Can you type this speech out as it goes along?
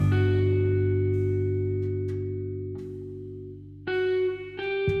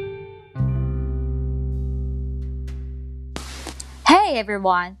Hi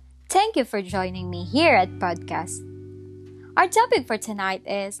everyone. Thank you for joining me here at podcast. Our topic for tonight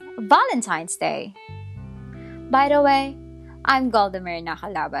is Valentine's Day. By the way, I'm Goldemir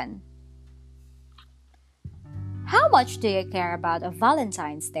Nakalaban. How much do you care about a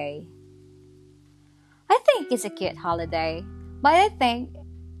Valentine's Day? I think it's a cute holiday, but I think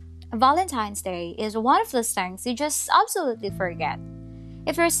Valentine's Day is one of those things you just absolutely forget.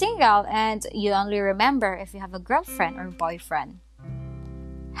 If you're single and you only remember if you have a girlfriend or boyfriend.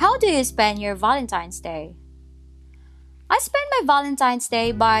 How do you spend your Valentine's Day? I spend my Valentine's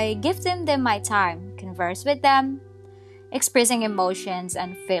Day by gifting them my time, converse with them, expressing emotions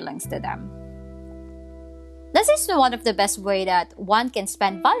and feelings to them. This is one of the best way that one can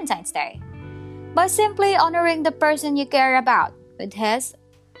spend Valentine's Day, by simply honoring the person you care about with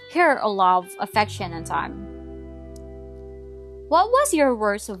her love, affection, and time. What was your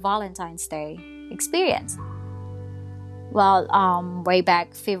worst Valentine's Day experience? Well, way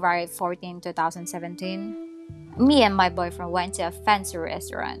back February 14, 2017, me and my boyfriend went to a fancy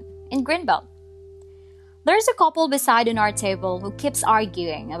restaurant in Greenbelt. There's a couple beside on our table who keeps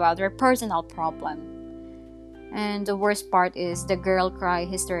arguing about their personal problem. And the worst part is the girl cried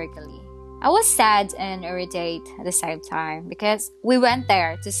hysterically. I was sad and irritated at the same time because we went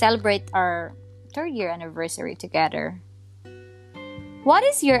there to celebrate our third-year anniversary together. What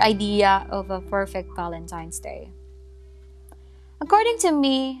is your idea of a perfect Valentine's Day? According to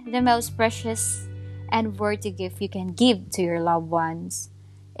me, the most precious and worthy gift you can give to your loved ones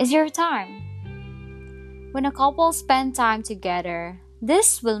is your time. When a couple spend time together,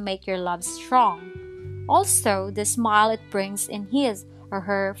 this will make your love strong. Also, the smile it brings in his or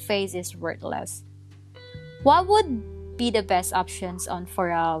her face is worthless. What would be the best options on for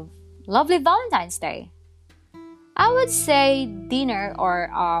a lovely Valentine's Day? I would say dinner or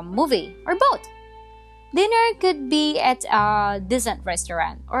a movie or both. Dinner could be at a decent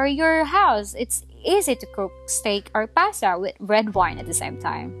restaurant or your house. It's easy to cook steak or pasta with red wine at the same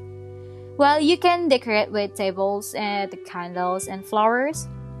time. Well, you can decorate with tables and candles and flowers.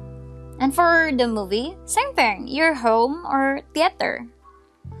 And for the movie, same thing, your home or theater.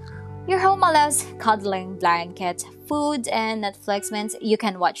 Your home allows cuddling blankets, food, and Netflix means you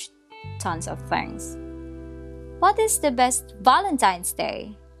can watch tons of things. What is the best Valentine's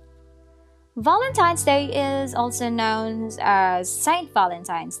Day? Valentine's Day is also known as Saint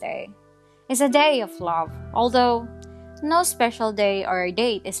Valentine's Day. It's a day of love, although no special day or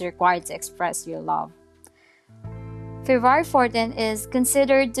date is required to express your love. February 14th is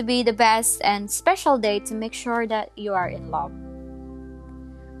considered to be the best and special day to make sure that you are in love.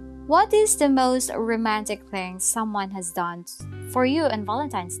 What is the most romantic thing someone has done for you on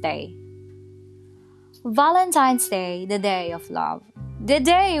Valentine's Day? Valentine's Day, the day of love. The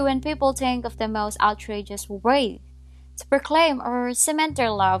day when people think of the most outrageous way to proclaim or cement their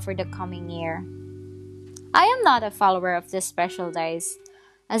love for the coming year. I am not a follower of these special days,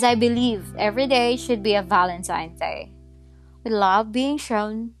 as I believe every day should be a Valentine's Day, with love being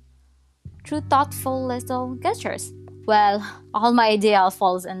shown through thoughtful little gestures. Well, all my ideal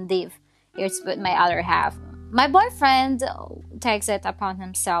falls in deep. Here's with my other half. My boyfriend takes it upon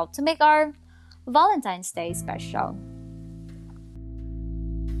himself to make our Valentine's Day special.